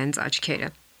բացեց իրենց աչքերը։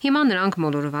 Հիմա նրանք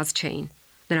մոլորված չէին։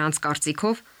 Նրանց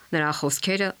կարծիքով նրա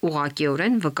խոսքերը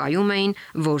ուղղակիորեն վկայում էին,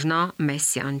 որ նա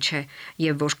մեսիան չէ,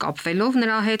 եւ որ կապվելով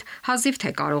նրա հետ հազիվ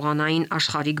թե կարողանային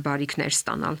աշխարհիկ բարիքներ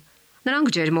ստանալ։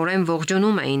 Նրանք ջերմորեն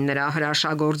ողջունում էին նրա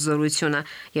հրաշագործ զորությունը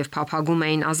եւ փափագում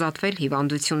էին ազատվել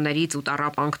հիվանդություններից ու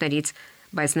տառապանքներից,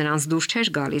 բայց նրանց դուր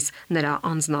չէր գալիս նրա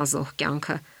անձնազոհ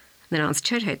կյանքը։ Նրանց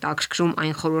չէր հետաքրքրում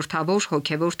այն խորհրդավոր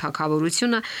հոգեվոր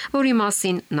թագավորությունը, որի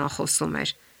մասին նա խոսում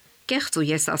էր։ Կեղծ ու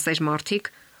եսասեր մարդիկ,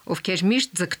 ովքեր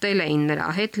միշտ ձգտել էին նրա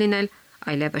հետ լինել,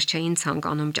 այլևս չէին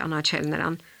ցանկանում ճանաչել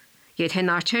նրան։ Եթե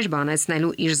նա չէր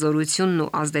բանեցնելու իր զորությունն ու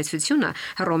ազդեցությունը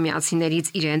հռոմեացիներից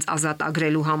իրենց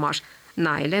ազատագրելու համար,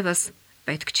 նա այլևս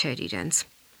պետք չէր իրենց։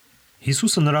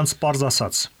 Հիսուսը նրանց պարզ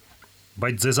ասաց.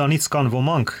 բայց ձեզանից կան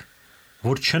ոմանք,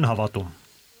 որ չեն հավատում,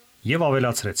 եւ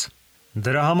ավելացրեց.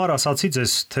 դրա համար ասացի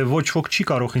ձեզ, թե ոչ ոք չի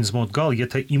կարող ինձ մոտ գալ,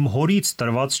 եթե իմ հորից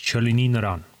տրված չլինի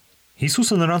նրան։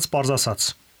 Հիսուսը նրանց պարզ ասաց.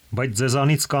 բայց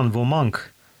ձեզանից կան ոմանք,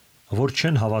 որ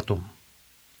չեն հավատում,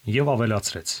 եւ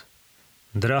ավելացրեց.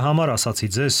 Դրա համար ասացի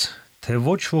ձեզ, թե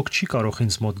ոչ ոք չի կարող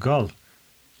ինձ մոտ գալ,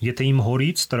 եթե իմ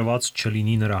հորից տրված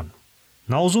չլինի նրան։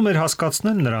 Նա ուզում էր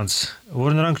հասկացնել նրանց,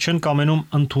 որ նրանք չեն կամենում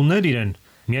ընդունել իրեն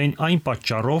միայն այն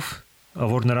պատճառով,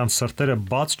 որ նրանց սրտերը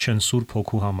բաց չեն Սուրբ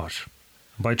Հոգու համար։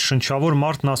 Բայց շնչավոր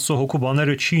մարդն Աստծո Հոգու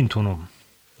բաները չի ընդունում,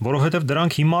 որովհետև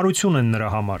դրանք հիմարություն են նրա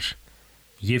համար,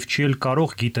 եւ չի էլ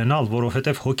կարող գիտենալ,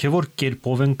 որովհետև հոգեվոր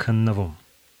կերպով են քննվում։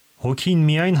 Հոգին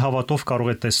միայն հավատով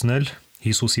կարող է տեսնել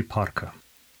Հիսուսի փառքը։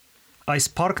 Այս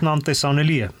փառքն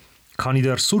անտեսանելի է, քանի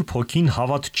դեռ Սուրբ Հոգին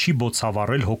հավատ չի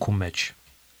բոցավառել հոգու մեջ։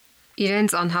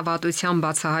 Իրենց անհավատության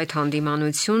բացահայտ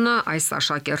հանդիմանությունը այս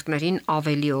աշակերտներին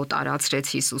ավելի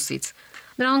օտարացրեց Հիսուսից։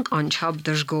 Նրանք անչափ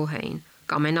դժգոհ էին։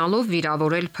 Կամենալով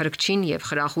վիրավորել փրկչին եւ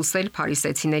խրախուսել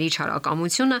փարիսեցիների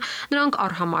չարակամությունը, նրանք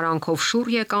արհամարանքով շուռ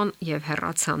եկան եւ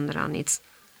հեռացան նրանից։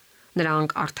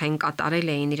 Նրանք արդեն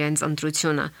կատարել էին իրենց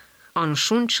ընտրությունը,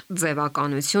 անշունչ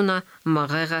ձևականությունը,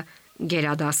 մղեղը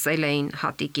գերադասել էին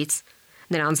հատիկից։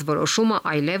 Նրանց որոշումը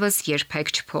այլևս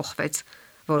երբեք չփոխվեց,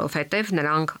 որովհետև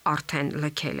նրանք արդեն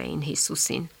լքել էին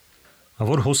Հիսուսին։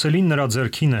 Որ հոսելին նրա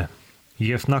ձեռքին է,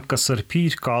 եւ նա կսրբի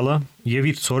իր կալը եւ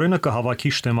իր ծորենը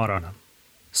կհավաքի շտեմարանը։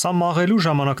 Սա մաղելու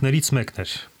ժամանակներից մեկն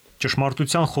էր։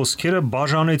 Ճշմարտության խոսքերը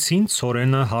բաժանեցին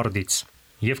ծորենը հարդից։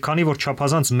 Եվ քանի որ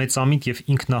չափազանց մեծամիտ եւ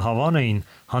ինքնահավան էին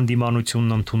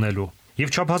հանդիմանությունն ընդունելու,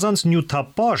 եւ չափազանց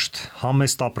նյութապաշտ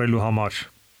համեստ ապրելու համար,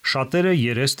 շատերը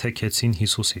երես թեքեցին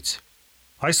Հիսուսից։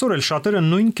 Այսօր էլ շատերը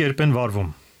նույն կերպ են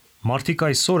վարվում։ Մարդիկ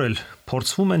այսօր էլ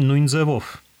փորձվում են նույն ձևով,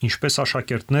 ինչպես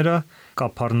աշակերտները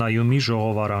Կափառնայումի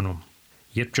ժողովարանում։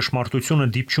 Երբ ճշմարտությունը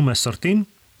դիպչում է սրտին,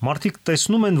 մարդիկ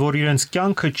տեսնում են, որ իրենց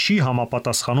կյանքը չի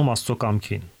համապատասխանում Աստծո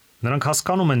կամքին։ Նրանք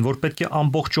հասկանում են, որ պետք է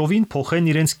ամբողջովին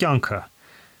փոխեն իրենց կյանքը,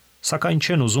 սակայն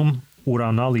չեն ուզում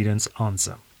ուրանալ իրենց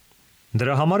անձը։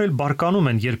 Դրա համար էլ բարկանում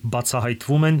են, երբ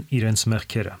բացահայտվում են իրենց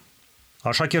մեղքերը։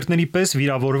 Աշակերտների պես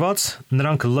վիրավորված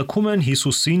նրանք լքում են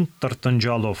Հիսուսին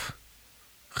տրտնջալով.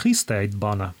 Խիստ է այդ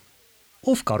բանը։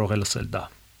 Ով կարող է լսել դա։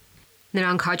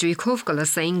 Նրանք հաճույքով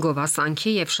կլսեին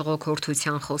գովասանքի եւ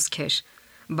շողոքորթության խոսքեր,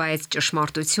 բայց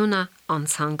ճշմարտությունը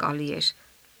անցանկալի էր։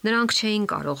 Նրանք չէին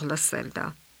կարող լսել դա։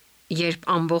 Երբ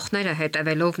ամբողջները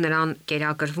հետևելով նրան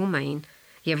կերակրվում էին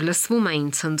եւ լսվում էին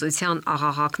ցնծության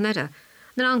աղաղակները,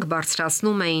 նրանք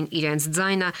բարձրացնում էին իրենց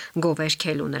ձայնը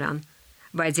գովերքելու նրան։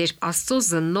 Բայց երբ Աստծո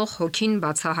զննող հոգին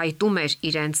բացահայտում էր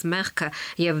իրենց մեղքը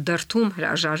եւ դրթում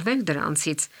հրաժարվել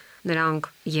դրանցից, նրանք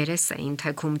երես էին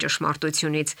թեքում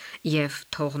ճշմարտությունից եւ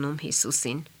թողնում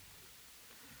Հիսուսին։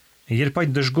 Երբ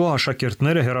այդ դժգոհ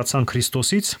աշակերտները հեռացան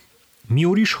Քրիստոսից, մի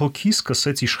ուրիշ հոգի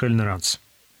սկսեց իշխել նրանց։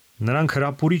 Նրանք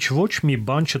հրապուրիչ ոչ մի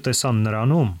բան չտեսան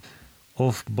նրանում,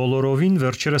 ով բոլորովին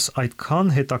վերջերս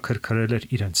այդքան հետաքրքրել էր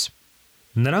իրենց։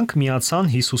 Նրանք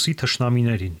միացան Հիսուսի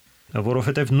թշնամիներին,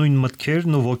 որովհետև նույն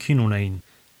մտքերն ու ոգին ունեին,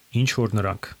 ինչ որ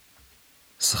նրանք։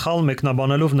 Սխալ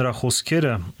մեկնաբանելով նրա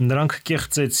խոսքերը, նրանք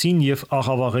կեղծեցին եւ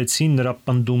աղավաղեցին նրա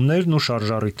պնդումներն ու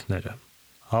շարժառիթները։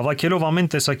 Հավաքելով ամեն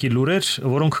տեսակի լուրեր,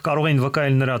 որոնք կարող էին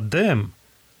վկայել նրա դեմ,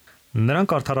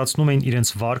 նրանք արդարացնում էին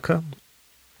իրենց վարքը,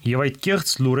 եւ այդ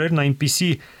կեղծ լուրերն այնպիսի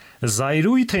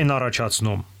զայրույթ էին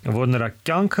առաջացնում, որ նրա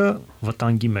կյանքը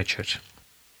վտանգի մեջ էր։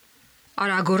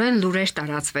 Արագորեն լուրեր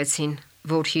տարածվեցին,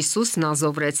 որ Հիսուսն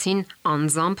ազովրեցին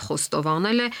անձամբ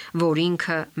խոստովանել է, որ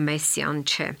ինքը Մեսիան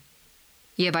չէ։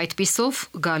 Եվ այդպիսով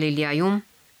Գալիլեայում,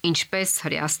 ինչպես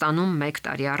Հրեաստանում 1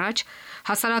 տարի առաջ,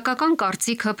 հասարակական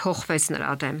կարծիքը փոխվեց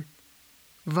նրա դեմ։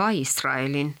 Վայ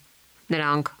Իսրայելին,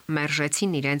 նրանք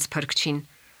մերժեցին իրենց փրկչին,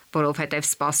 որովհետև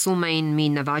սպասում էին մի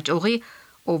նվաճողի,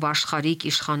 ով աշխարհիկ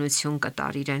իշխանություն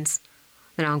կտար իրենց։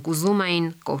 Նրանք ուզում էին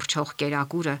կորչող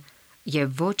կերակուրը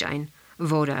եւ ոչ այն,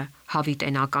 որը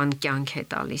հավիտենական կյանք է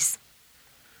տալիս։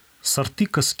 Սրտի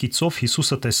կսկիծով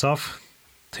Հիսուսը տեսավ,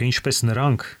 թե ինչպես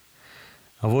նրանք,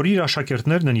 որ իր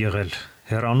աշակերտներն են եղել,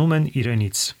 հեռանում են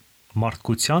իրենից,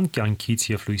 մարդկության կյանքից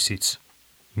եւ լույսից։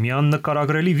 Մի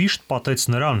աննկարագրելի վիշտ պատեց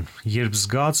նրան, երբ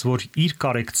զգաց, որ իր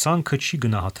կարեկցանքը չի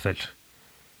գնահատվել։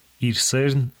 Իր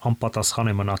սերն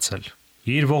անպատասխան է մնացել։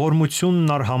 Իր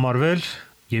ողորմությունն արհամարվել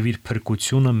եւ իր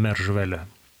փրկությունը մերժվել է։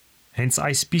 Հենց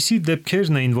այսպիսի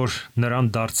դեպքերն էին, որ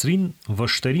նրան դարձրին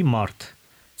վշտերի մարդ,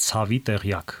 ցավի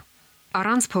տեղյակ։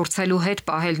 Առանց փորձելու հետ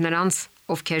պահել նրանց,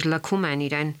 ովքեր լքում են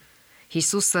իրեն,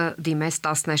 Հիսուսը դիմեց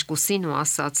 12-ին ու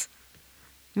ասաց.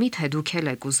 «Միթե դուք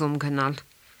եք ուզում գնալ»։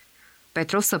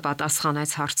 Պետրոսը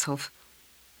պատասխանեց հարցով.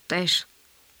 «Տեր,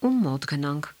 ում մոտ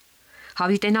գնանք։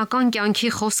 Հավիտենական կյանքի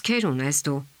խոսքեր ունես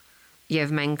դու,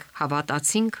 եւ մենք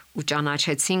հավատացինք ու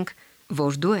ճանաչեցինք,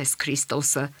 որ դու ես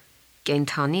Քրիստոսը,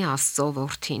 կենթանի Աստծո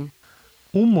որդին»։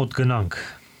 Ում մոտ գնանք։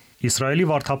 Իսրայելի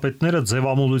վարդապետները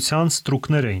ձևամոլության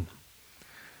ստրուկներ էին։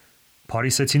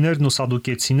 Փարիսեցիներն ու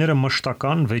սադուկեցիները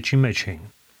մշտական վեճի մեջ էին։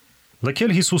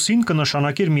 Լքել Հիսուսին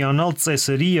կնշանակեր միանալ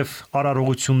ծեսերի եւ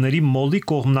արարողությունների մոլի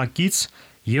կողմնակից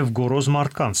եւ գոռոզ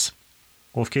մարդկանց,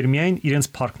 ովքեր միայն իրենց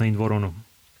փառքն էին որոնում։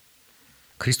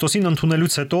 Քրիստոսին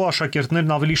ընդունելուց հետո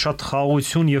աշակերտներն ավելի շատ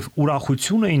խաղաղություն եւ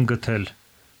ուրախություն էին գտել,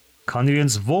 քան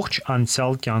իրենց ողջ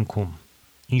անցյալ կյանքում։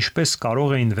 Ինչպես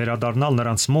կարող էին վերադառնալ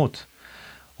նրանց մոտ,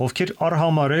 ովքեր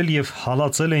արհամարել եւ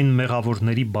հալածել էին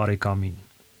մեղավորների բարեկամին։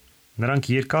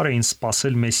 Նրանք երկար էին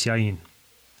սպասել Մեսիային։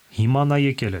 Հիմա նա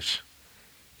եկել էր։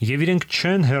 Եվ իրենք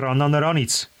չեն հեռանա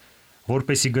նրանից,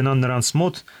 որպեսի գնան նրանց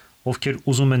մոտ, ովքեր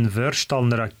ուզում են վերջ տալ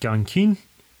նրա կյանքին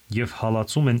եւ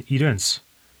հալածում են իրենց,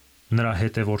 նրա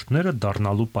հետևորդները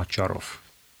դառնալու պատճառով։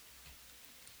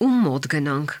 Ում մոտ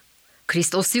գնանք։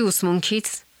 Քրիստոսի ուսմունքից,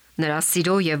 նրա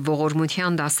սիրո եւ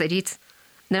ողորմության դասերից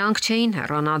նրանք չէին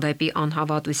հեռանա դեպի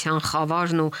անհավատության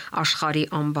խավարն ու աշխարհի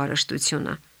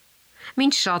ամբարշտությունը։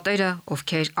 Մինչ շատերը,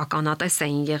 ովքեր ականատես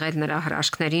էին եղել նրա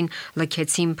հրաշքներին,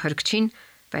 լքեցին փրկչին,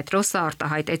 Պետրոսը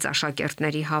արտահայտեց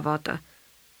աշակերտների հավատը.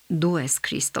 «Դու ես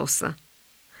Քրիստոսը»։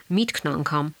 Միտքն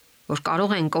անգամ, որ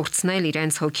կարող են կորցնել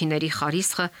իրենց հոգիների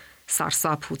խարիսխը,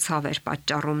 սարսափ ու ցավ էր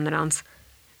պատճառում նրանց։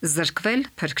 Զրկվել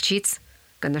փրկչից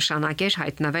կնշանակեր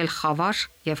հայտնվել խավար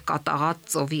եւ կատաղած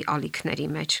ծովի ալիքների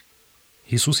մեջ։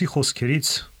 Հիսուսի խոսքերից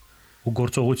ու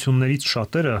գործողություններից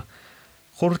շատերը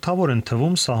խորհրդավոր են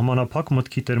թվում սահմանափակ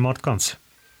մտքի տեր մարդկանց։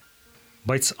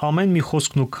 Բայց ամեն մի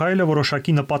խոսքն ու քայլը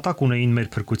որոշակի նպատակ ունեին մեր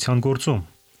փրկության գործում։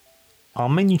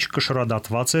 Ամեն ինչ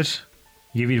կշռադատված էր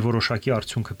եւ իր որոշակի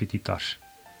արդյունքը պիտի տար։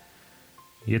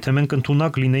 Եթե մենք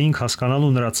ընդունակ լինեինք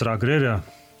հասկանալու նրա ծրագրերը,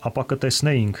 ապա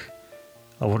կտեսնեինք,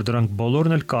 որ դրանք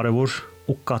բոլորն էլ կարևոր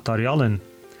ու կատարյալ են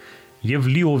եւ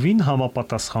լիովին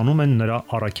համապատասխանում են նրա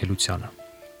առաքելությանը։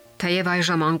 Թեև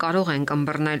այժմ անկարող ենք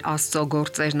ըմբռնել Աստծո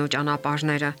գործերն ու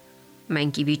ճանապարհները,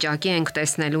 մենք ի վիճակի ենք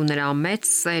տեսնելու նրա մեծ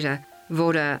սերը,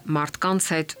 որը մարդկանց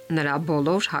հետ նրա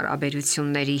բոլոր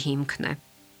հարաբերությունների հիմքն է։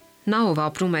 Նա, ով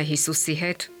ապրում է Հիսուսի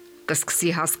հետ, կսկսի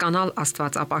հասկանալ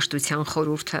աստվածապաշտության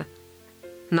խորհուրդը։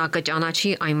 Նա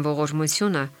կճանաչի այն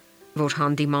ողորմությունը, որ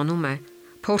հանդիմանում է,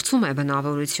 փորձում է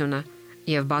բնավորությունը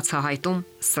եւ բացահայտում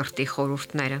սրտի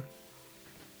խորհուրդները։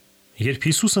 Երբ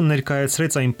Հիսուսը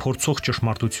ներկայացրեց այն փորձող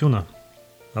ճշմարտությունը,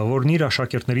 որն իր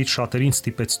աշակերտներից շատերին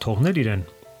ստիպեց թողնել իրեն,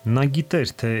 նա գիտեր,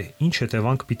 թե ինչ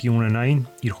հետևանք պիտի ունենային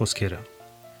իր խոսքերը։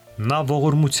 Նա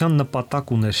ողորմության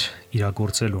նպատակ ուներ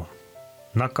իրագործելու։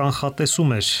 Նա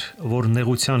կանխատեսում էր, որ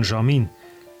նեղության ժամին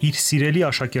իր սիրելի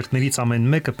աշակերտներից ամեն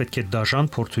մեկը պետք է դաժան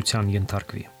փորձության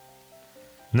ենթարկվի։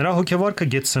 Նրա հոգեվարքը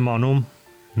Գեթսեմանում,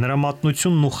 Նրա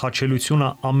մատնությունն ու խաչելությունը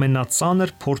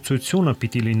ամենածանր փորձությունը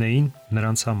պիտի լինեին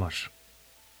նրանց համար։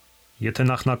 Եթե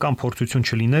նախնական փորձություն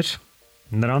չլիներ,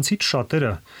 նրանցից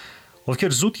շատերը,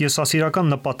 ովքեր զուտ եսասիրական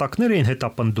նպատակներ էին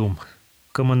հետապնդում,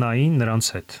 կմնային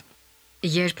նրանց հետ։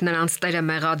 Երբ նրանց Տերը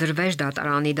մեղադրվեր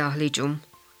դատարանի դահլիճում,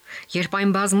 երբ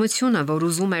այն բազմությունը, որ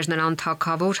ուզում էր նրան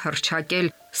թագավոր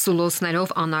հռչակել,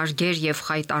 սուլոցներով անարգեր եւ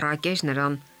խայտառակեր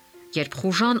նրան, երբ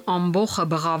խուժան ամբոխը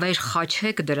բղավեր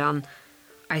խաչեք դրան,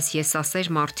 այս եսասեր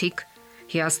մարդիկ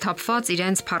հիասթափված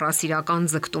իրենց փառասիրական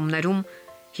ձգտումներում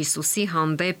Հիսուսի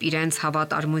հանդեպ իրենց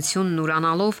հավատարմությունն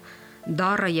ուրանալով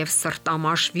դառը եւ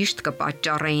սրտամաշ վիշտ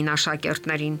կպատճառեին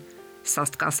աշակերտներին,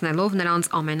 սաստկացնելով նրանց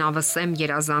ամենավսեմ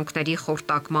երազանքների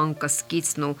խորտակման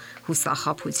կսկիցն ու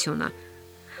հուսախաբությունը։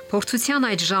 Փորձության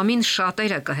այդ ժամին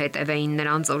շատերը կհետևեին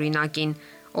նրանց օրինակին,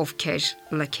 ովքեր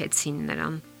լքեցին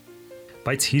նրան։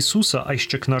 Բայց Հիսուսը այս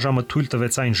ճգնաժամը թույլ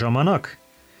տվեց այն ժամանակ,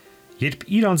 երբ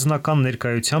իր անձնական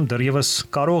ներկայությամբ դեռևս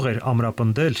կարող էր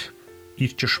ամրապնդել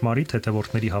իր ճշմարիտ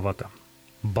հետևորդների հավատը։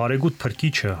 Բարեգութ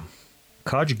Փրկիչը,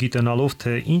 քաջ գիտենալով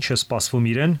թե ինչ է սպասվում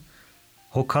իրեն,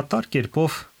 հոգատար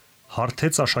կերպով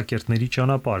հարթեց աշակերտների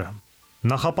ճանապարհը։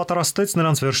 Նախապատրաստեց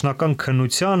նրանց վերջնական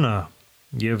քննությանը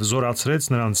եւ զորացրեց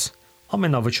նրանց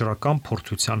ամենավճռական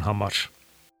փորձության համար։